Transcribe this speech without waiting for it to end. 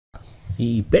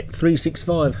The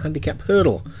Bet365 Handicap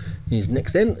Hurdle is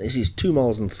next then. This is 2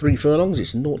 miles and 3 furlongs.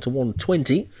 It's 0 to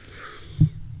 120.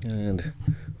 And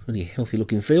really healthy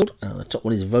looking field. The top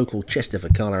one is Vocal Chester for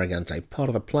Carla Argante. Part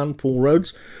of a plan, Paul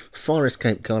Rhodes. Fire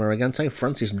Escape, Carla Argante.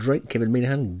 Francis Drake, Kevin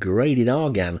Minahan. Graded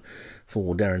Argan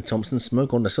for Darren Thompson.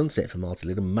 Smoke on the Sunset for Martin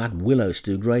Little. Mad Willow,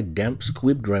 Stu Gray. Damp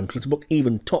Squib, Graham Clutterbuck.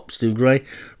 Even Top, Stu Gray.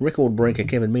 Record Breaker,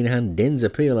 Kevin Minahan. Den's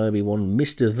Appeal, Obi-Wan.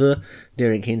 Mr. The,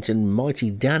 Derek Hinton. Mighty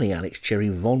Danny, Alex Cherry.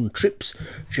 Von Trips,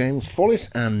 James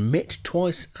Follis. And Met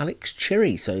Twice, Alex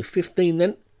Cherry. So 15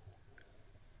 then.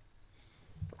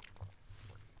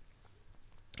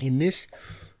 In this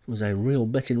was a real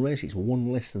betting race. It's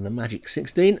one less than the Magic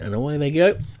 16, and away they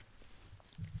go.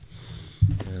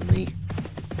 And the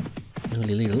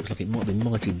early leader looks like it might be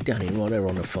Mighty Danny right over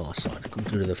on the far side. Come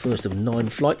through to the first of 9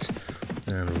 flights,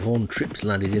 and Von Trips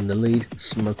landed in the lead.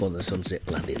 Smoke on the Sunset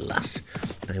landed last.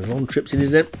 Now Von Trips it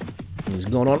is then. He's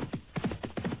gone on.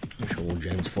 I'm sure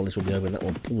James Follis will be over that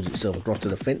one. Pulls itself across to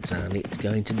the fence, and it's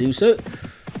going to do so.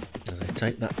 As they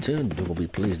take that turn, Doug will be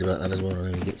pleased about that as well.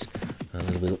 I know he gets a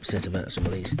little bit upset about some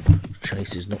of these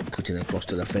chasers not cutting across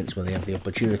to the fence when they have the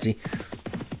opportunity.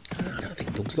 I don't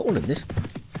think Doug's got one in this.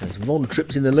 It's Von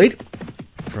Trips in the lead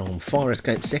from Fire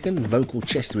Escape second. Vocal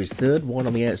Chester is third. One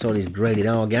on the outside is Graded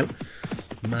Argan.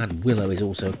 Mad Willow is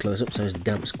also close up, so is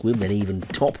Damp Squib. Then Even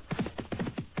Top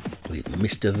with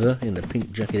Mr. The in the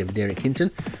pink jacket of Derek Hinton.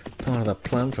 Part of the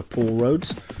plan for Paul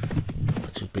Rhodes.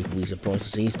 Two people will be surprised to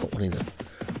see he's got one in there.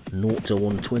 0 to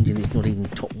 120, and it's not even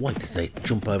top weight. They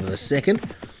jump over the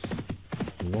second.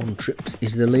 Von Trips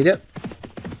is the leader.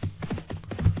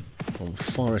 On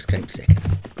Fire Escape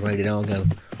second. Graded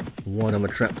Argan wide on the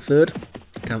track third.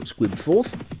 Damp Squib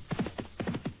fourth.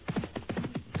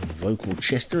 And Vocal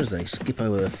Chester as they skip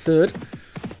over the third.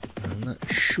 And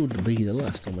that should be the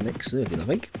last on the next circuit, I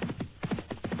think.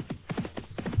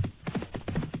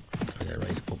 As they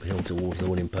race uphill towards the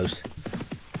winning post.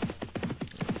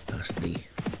 Past the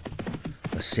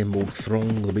assembled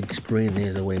throng, the big screen.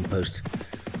 There's the winning post.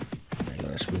 They've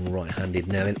got to swing right-handed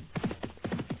now then.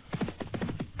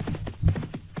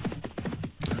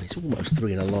 And it's almost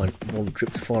 3 in a line. Von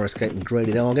Trips, Fire Escape and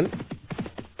Graded Argan.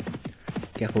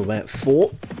 Gap of about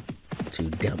 4 to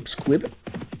Damp Squib.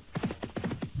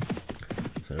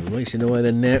 So racing away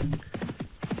then now.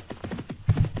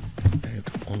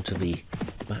 Out onto the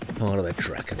back part of the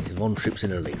track, and it's Von Trips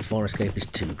in the lead. Fire Escape is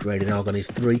 2, Graded Argan is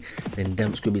 3, then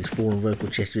Damp Squib is 4 and Vocal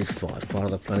Chester is 5. Part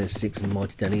of the plan is 6 and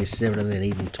Mighty Danny is 7, and then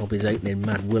Even Top is 8, and then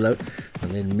Mad Willow,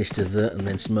 and then Mr. The, and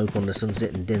then Smoke on the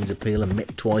Sunset, and Den's Appeal, and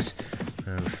Met Twice,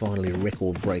 and finally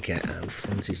Record Breaker and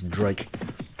Francis Drake.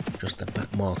 Just the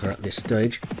back marker at this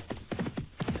stage.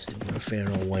 Still got a fair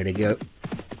old way to go.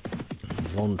 And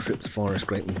Von Trips, Fire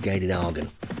Escape and Graded Argan.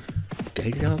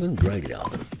 Graded Argan? Graded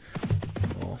Argan.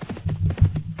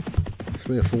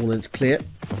 3 or 4 lengths clear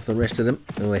off the rest of them,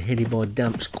 who are headed by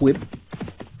Damp Squib.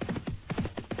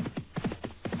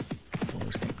 Fire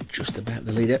Escape just about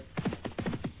the leader.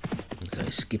 So they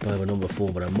skip over number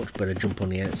 4, but a much better jump on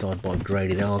the outside by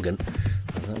Graded Argan.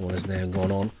 And that one has now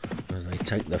gone on as they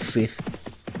take the 5th.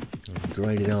 And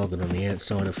Graded Argan on the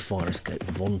outside of Fire Escape.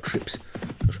 Von Trips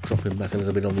just dropping back a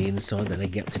little bit on the inside, then a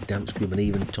gap to Damp Squib and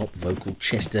Even Top. Vocal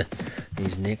Chester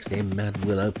is next, then Mad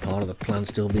Willow, part of the plan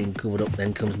still being covered up.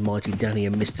 Then comes Mighty Danny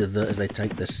and Mr. The as they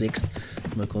take the 6th.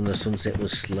 Smoke on the Sunset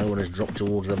was slow and has dropped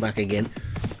towards the back again.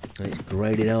 And it's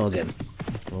Graded Argan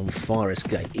on Fire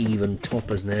Escape. Even Top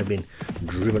has now been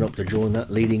driven up to join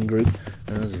that leading group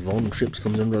as Von Trips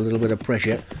comes under a little bit of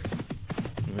pressure.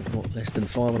 We've got less than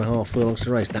 5.5 furlongs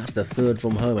to race. That's the 3rd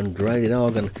from home, and Graded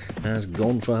Argan has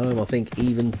gone for home. I think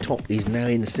Even Top is now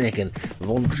in second.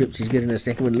 Von Trips is getting a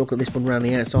second one. Look at this one round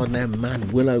the outside now.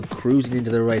 Mad Willow cruising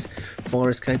into the race. Fire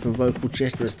Escape and Vocal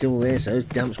Chester are still there. So is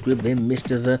Damp Squib. Then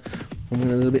Mr. The.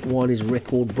 Coming a little bit wide is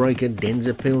Record Breaker. Den's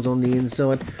Appeals on the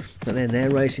inside. And then they're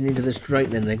racing into the straight.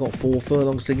 Then they've got 4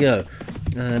 furlongs to go.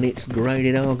 And it's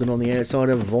Graded Argan on the outside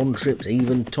of Von Trips.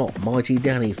 Even Top. Mighty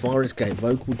Danny. Fire Escape.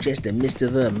 Vocal Chester.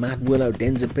 Mr. The. Mad Willow.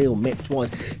 Den's Appeal. Met Twice.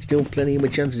 Still plenty of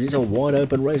chances. It's a wide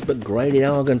open race, but Graded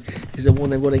Argan is the one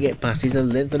they've got to get past. He's a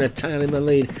length and a tail in the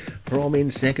lead. From in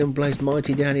second place,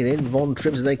 Mighty Danny. Then Von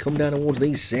Trips as they come down towards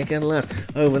the second last.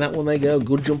 Over that one they go.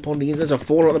 Good jump on the end. There's a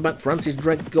 4 at the back. Francis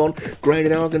Drake gone.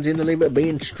 Graded Argan's in the lead, but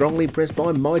being strongly pressed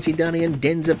by Mighty Danny and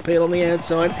Den's Appeal on the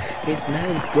outside. It's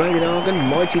now Graded Argan.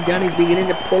 Mighty Danny's beginning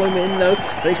to pull him in though.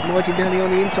 It's Mighty Danny on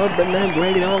the inside, but now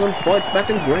Graded Argan fights back,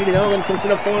 and Graded Argan comes to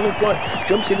the final flight.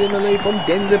 Jumps it in the lead from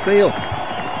Den's Appeal.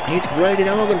 It's Graded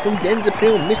Argan from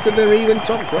Denzapil. Mr. The even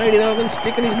top. Graded Argan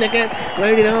sticking his neck out.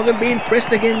 Graded Argan being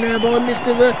pressed again now by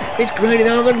Mr. The. It's Graded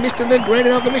Argan. Mr. The.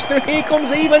 Graded Argan. Mr. Here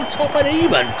comes Even Top, and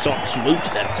Even Top swoops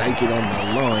to take it on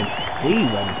the line.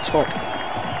 Even Top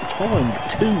timed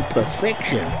to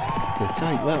perfection to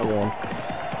take that one.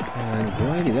 And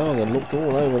Graded Argan looked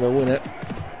all over the winner.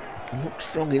 Looked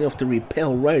strong enough to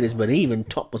repel Raiders, but Even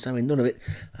Top was having none of it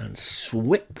and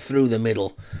swept through the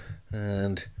middle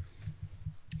and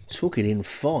took it in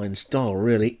fine style,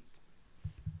 really.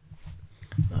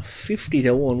 A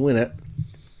 50-1 winner,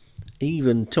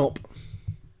 Even Top,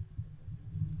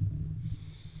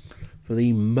 for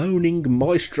the moaning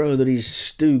maestro that is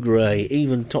Stu Gray.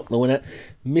 Even Top the winner.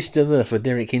 Mr. The for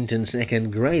Derek Hinton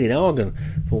second. Graded Argan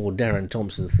for Darren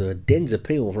Thompson third.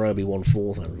 Denzapil for Obi-Wan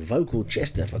fourth. And Vocal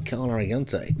Chester for Carl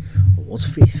Arigante was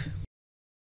fifth.